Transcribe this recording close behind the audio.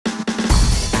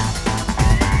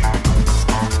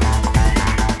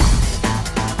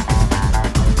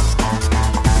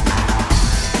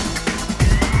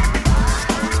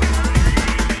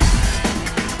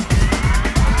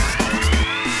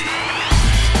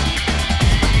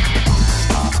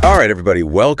All right, everybody,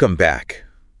 welcome back.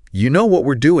 You know what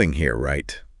we're doing here,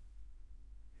 right?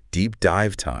 Deep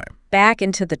dive time. Back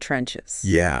into the trenches.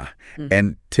 Yeah.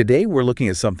 And today we're looking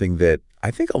at something that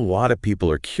I think a lot of people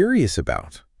are curious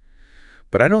about.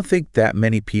 But I don't think that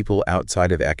many people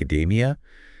outside of academia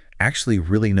actually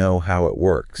really know how it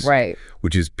works. Right.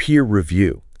 Which is peer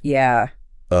review. Yeah.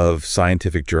 Of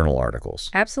scientific journal articles.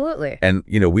 Absolutely. And,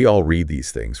 you know, we all read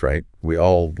these things, right? We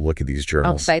all look at these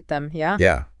journals. I'll cite them, yeah.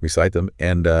 Yeah, we cite them.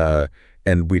 And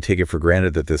we take it for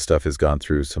granted that this stuff has gone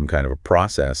through some kind of a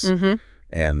process.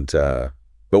 But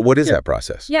what is that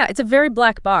process? Yeah, it's a very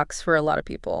black box for a lot of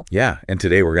people. Yeah, and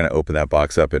today we're going to open that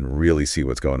box up and really see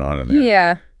what's going on in there.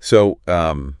 Yeah. So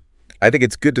I think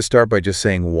it's good to start by just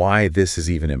saying why this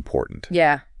is even important.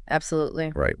 Yeah,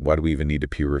 absolutely. Right. Why do we even need to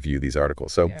peer review these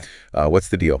articles? So what's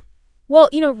the deal? Well,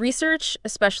 you know, research,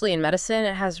 especially in medicine,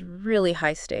 it has really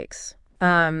high stakes.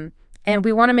 And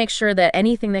we want to make sure that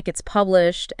anything that gets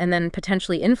published and then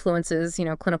potentially influences, you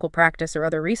know, clinical practice or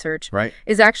other research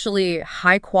is actually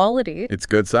high quality. It's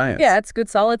good science. Yeah, it's good,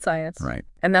 solid science. Right.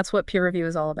 And that's what peer review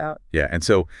is all about. Yeah. And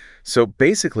so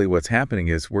basically what's happening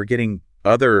is we're getting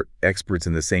other experts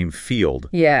in the same field.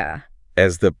 Yeah.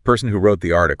 As the person who wrote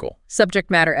the article.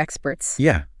 Subject matter experts.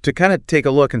 Yeah. To kind of take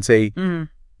a look and say,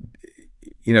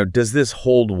 you know, does this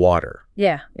hold water?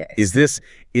 Yeah. Is this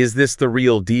the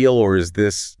real deal, or is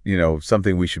this, you know,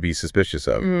 something we should be suspicious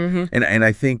of? And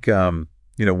I think, you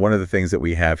know, one of the things that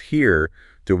we have here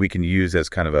that we can use as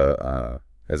kind of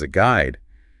as a guide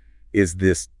is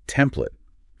this template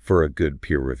for a good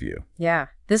peer review. Yeah.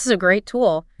 This is a great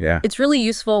tool. Yeah. It's really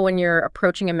useful when you're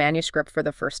approaching a manuscript for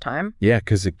the first time. Yeah,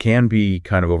 because it can be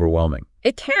kind of overwhelming.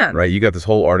 It can. Right. You got this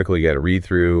whole article you got to read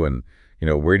through, and you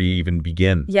know, where do you even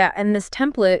begin? Yeah, and this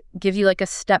template gives you like a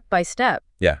step-by-step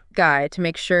guide to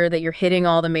make sure that you're hitting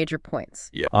all the major points.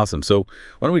 Yeah. Awesome. So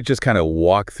why don't we just kind of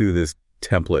walk through this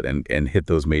template and hit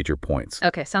those major points?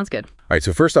 Okay, sounds good. All right,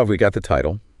 so first off, we got the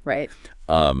title. Right.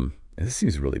 This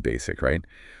seems really basic, right?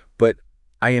 But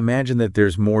I imagine that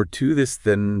there's more to this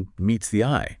than meets the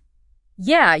eye.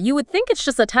 Yeah, you would think it's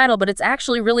just a title, but it's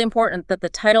actually really important that the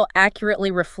title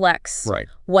accurately reflects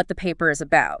what the paper is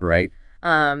about. Right.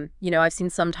 You know, I've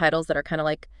seen some titles that are kind of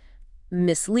like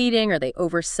misleading, or they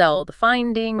oversell the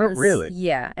findings. Oh, really?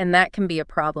 Yeah, and that can be a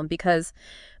problem because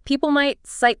people might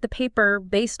cite the paper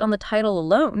based on the title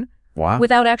alone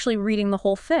without actually reading the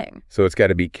whole thing. So it's got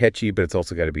to be catchy, but it's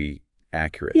also got to be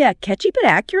accurate. Yeah, catchy but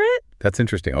accurate. That's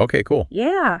interesting. Okay, cool.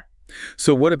 Yeah.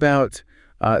 So what about,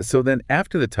 so then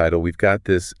after the title, we've got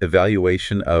this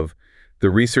evaluation of the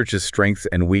research's strengths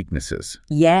and weaknesses.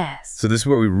 Yes. So this is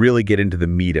where we really get into the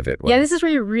meat of it. Yeah, this is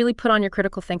where you really put on your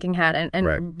critical thinking hat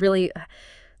and really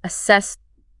assess,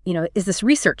 you know, is this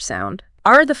research sound?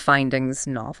 Are the findings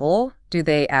novel? Do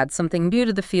they add something new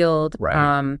to the field?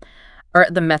 Right. Are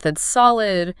the methods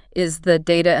solid? Is the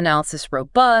data analysis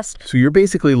robust? So you're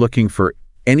basically looking for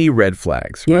any red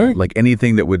flags, right? Like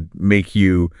anything that would make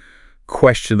you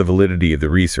question the validity of the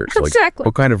research. Exactly. Like,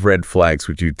 what kind of red flags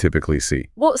would you typically see?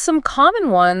 Well, some common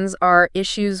ones are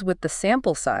issues with the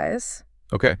sample size.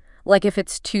 Okay. Like if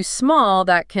it's too small,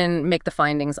 that can make the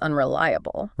findings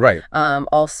unreliable. Right.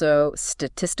 Also,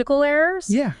 statistical errors.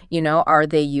 Yeah. You know, are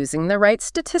they using the right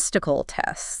statistical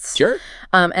tests? Sure.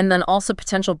 And then also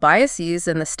potential biases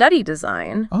in the study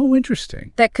design. Oh,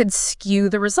 interesting. That could skew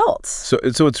the results. So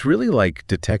it's really like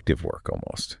detective work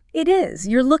almost. It is.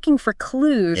 You're looking for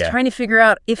clues, trying to figure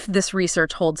out if this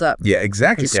research holds up. Yeah,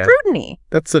 exactly. To scrutiny.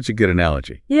 That's such a good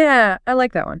analogy. Yeah, I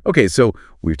like that one. Okay, so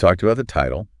we've talked about the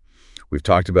title. We've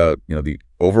talked about, you know, the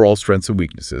overall strengths and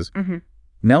weaknesses.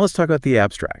 Now let's talk about the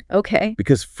abstract. Okay.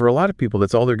 Because for a lot of people,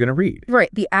 that's all they're going to read. Right.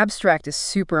 The abstract is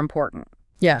super important.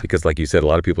 Yeah. Because like you said, a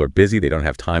lot of people are busy. They don't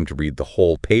have time to read the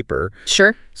whole paper.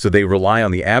 Sure. So they rely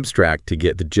on the abstract to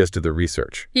get the gist of the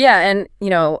research. Yeah. And, you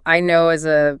know, I know as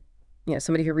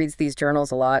somebody who reads these journals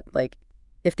a lot, like,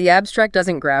 if the abstract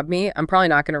doesn't grab me, I'm probably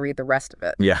not going to read the rest of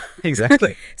it. Yeah,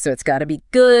 exactly. So it's got to be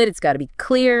good. It's got to be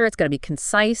clear. It's got to be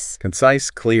concise.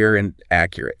 Concise, clear, and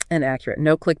accurate. And accurate.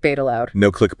 No clickbait allowed.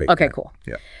 No clickbait. Okay, cool.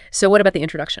 Yeah. So what about the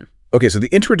introduction? Okay, so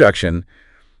the introduction,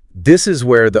 this is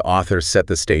where the authors set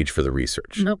the stage for the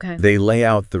research. Okay. They lay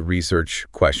out the research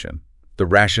question, the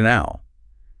rationale.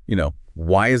 You know,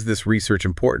 why is this research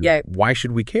important? Yeah. Why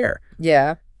should we care?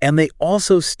 Yeah. And they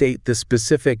also state the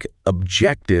specific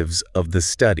objectives of the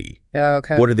study.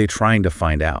 Okay. What are they trying to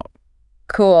find out?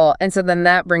 Cool. And so then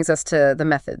that brings us to the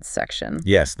methods section.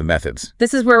 Yes, the methods.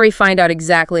 This is where we find out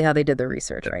exactly how they did the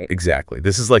research, right? Exactly.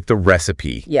 This is like the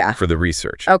recipe for the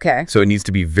research. Okay. So it needs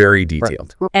to be very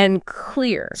detailed. And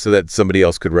clear. So that somebody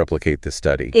else could replicate the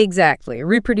study. Exactly.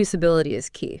 Reproducibility is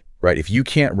key. Right. If you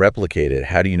can't replicate it,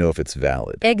 how do you know if it's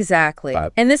valid? Exactly.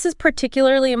 And this is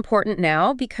particularly important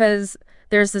now because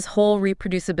there's this whole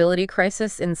reproducibility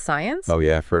crisis in science. Oh,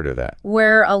 yeah, I've heard of that.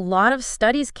 Where a lot of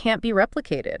studies can't be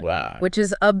replicated. Wow. Which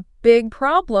is a big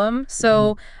problem.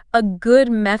 So a good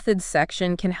methods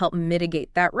section can help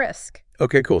mitigate that risk.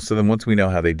 Okay, cool. So then once we know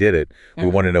how they did it, we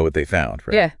want to know what they found,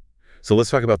 right? Yeah. So let's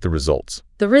talk about the results.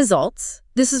 The results,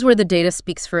 this is where the data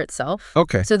speaks for itself.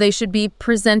 Okay. So they should be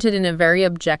presented in a very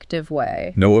objective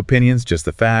way. No opinions, just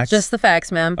the facts? Just the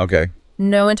facts, ma'am. Okay.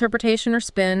 No interpretation or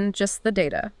spin, just the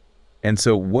data. And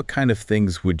so what kind of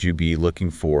things would you be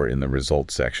looking for in the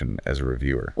results section as a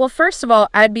reviewer? Well, first of all,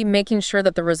 I'd be making sure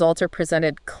that the results are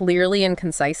presented clearly and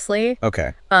concisely.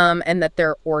 Okay. And that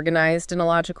they're organized in a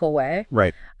logical way.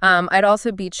 Right. I'd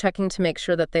also be checking to make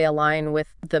sure that they align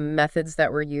with the methods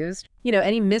that were used. You know,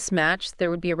 any mismatch,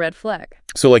 there would be a red flag.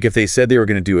 So like if they said they were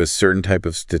going to do a certain type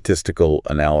of statistical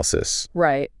analysis.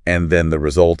 Right. And then the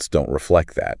results don't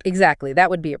reflect that. Exactly.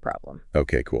 That would be a problem.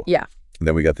 Okay, cool. Yeah. And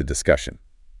then we got the discussion.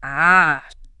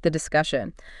 The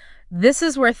discussion. This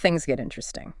is where things get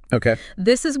interesting. Okay.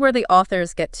 This is where the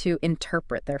authors get to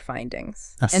interpret their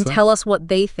findings and So? tell us what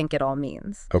they think it all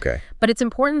means. Okay. But it's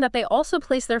important that they also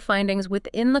place their findings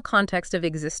within the context of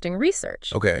existing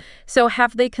research. Okay. So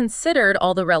have they considered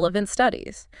all the relevant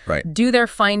studies? Right. Do their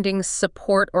findings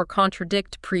support or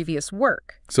contradict previous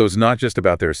work? So it's not just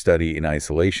about their study in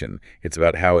isolation. It's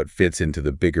about how it fits into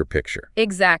the bigger picture.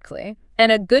 Exactly.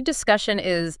 And a good discussion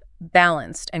is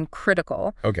balanced and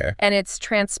critical. Okay. And it's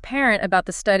transparent about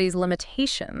the study's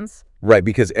limitations. Right,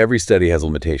 because every study has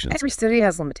limitations. Every study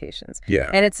has limitations. Yeah.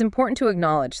 And it's important to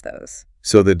acknowledge those.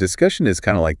 So the discussion is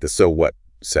kind of like the so what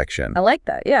section. I like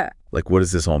that, yeah. Like, what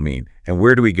does this all mean? And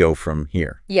where do we go from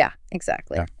here? Yeah,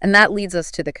 exactly. Yeah. And that leads us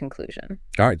to the conclusion.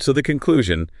 All right, so the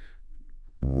conclusion,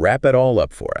 wrap it all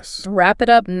up for us. Wrap it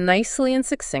up nicely and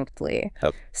succinctly.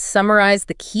 Yep. Summarize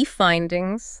the key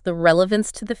findings, the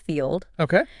relevance to the field,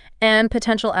 Okay. and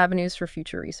potential avenues for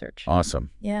future research. Awesome.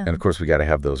 Yeah. And of course, we got to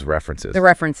have those references. The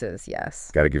references,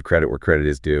 yes. Got to give credit where credit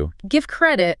is due. Give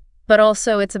credit, but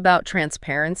also it's about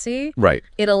transparency. Right.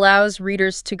 It allows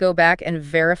readers to go back and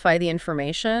verify the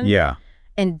information. Yeah.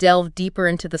 And delve deeper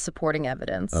into the supporting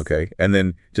evidence. Okay. And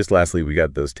then just lastly, we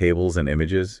got those tables and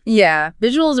images. Yeah.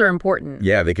 Visuals are important.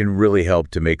 Yeah, they can really help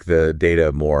to make the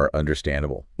data more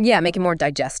understandable. Yeah, make it more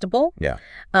digestible. Yeah.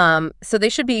 So they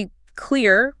should be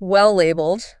clear,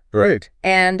 well-labeled. Right.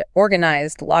 And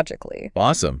organized logically.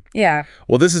 Awesome. Yeah.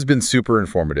 Well, this has been super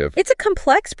informative. It's a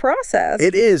complex process.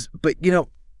 It is. But, you know,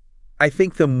 I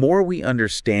think the more we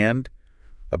understand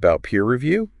about peer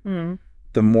review,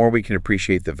 the more we can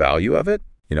appreciate the value of it,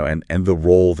 you know, and the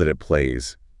role that it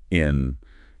plays in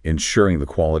ensuring the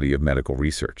quality of medical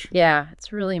research. Yeah,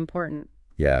 it's really important.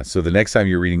 Yeah. So the next time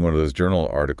you're reading one of those journal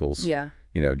articles, yeah,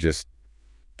 you know, just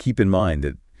keep in mind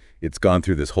that it's gone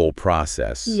through this whole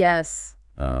process. Yes.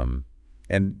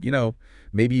 And, you know,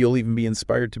 maybe you'll even be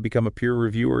inspired to become a peer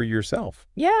reviewer yourself.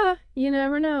 Yeah, you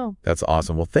never know. That's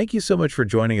awesome. Well, thank you so much for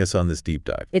joining us on this deep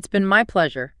dive. It's been my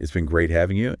pleasure. It's been great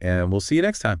having you, and we'll see you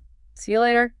next time. See you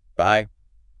later. Bye.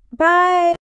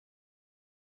 Bye.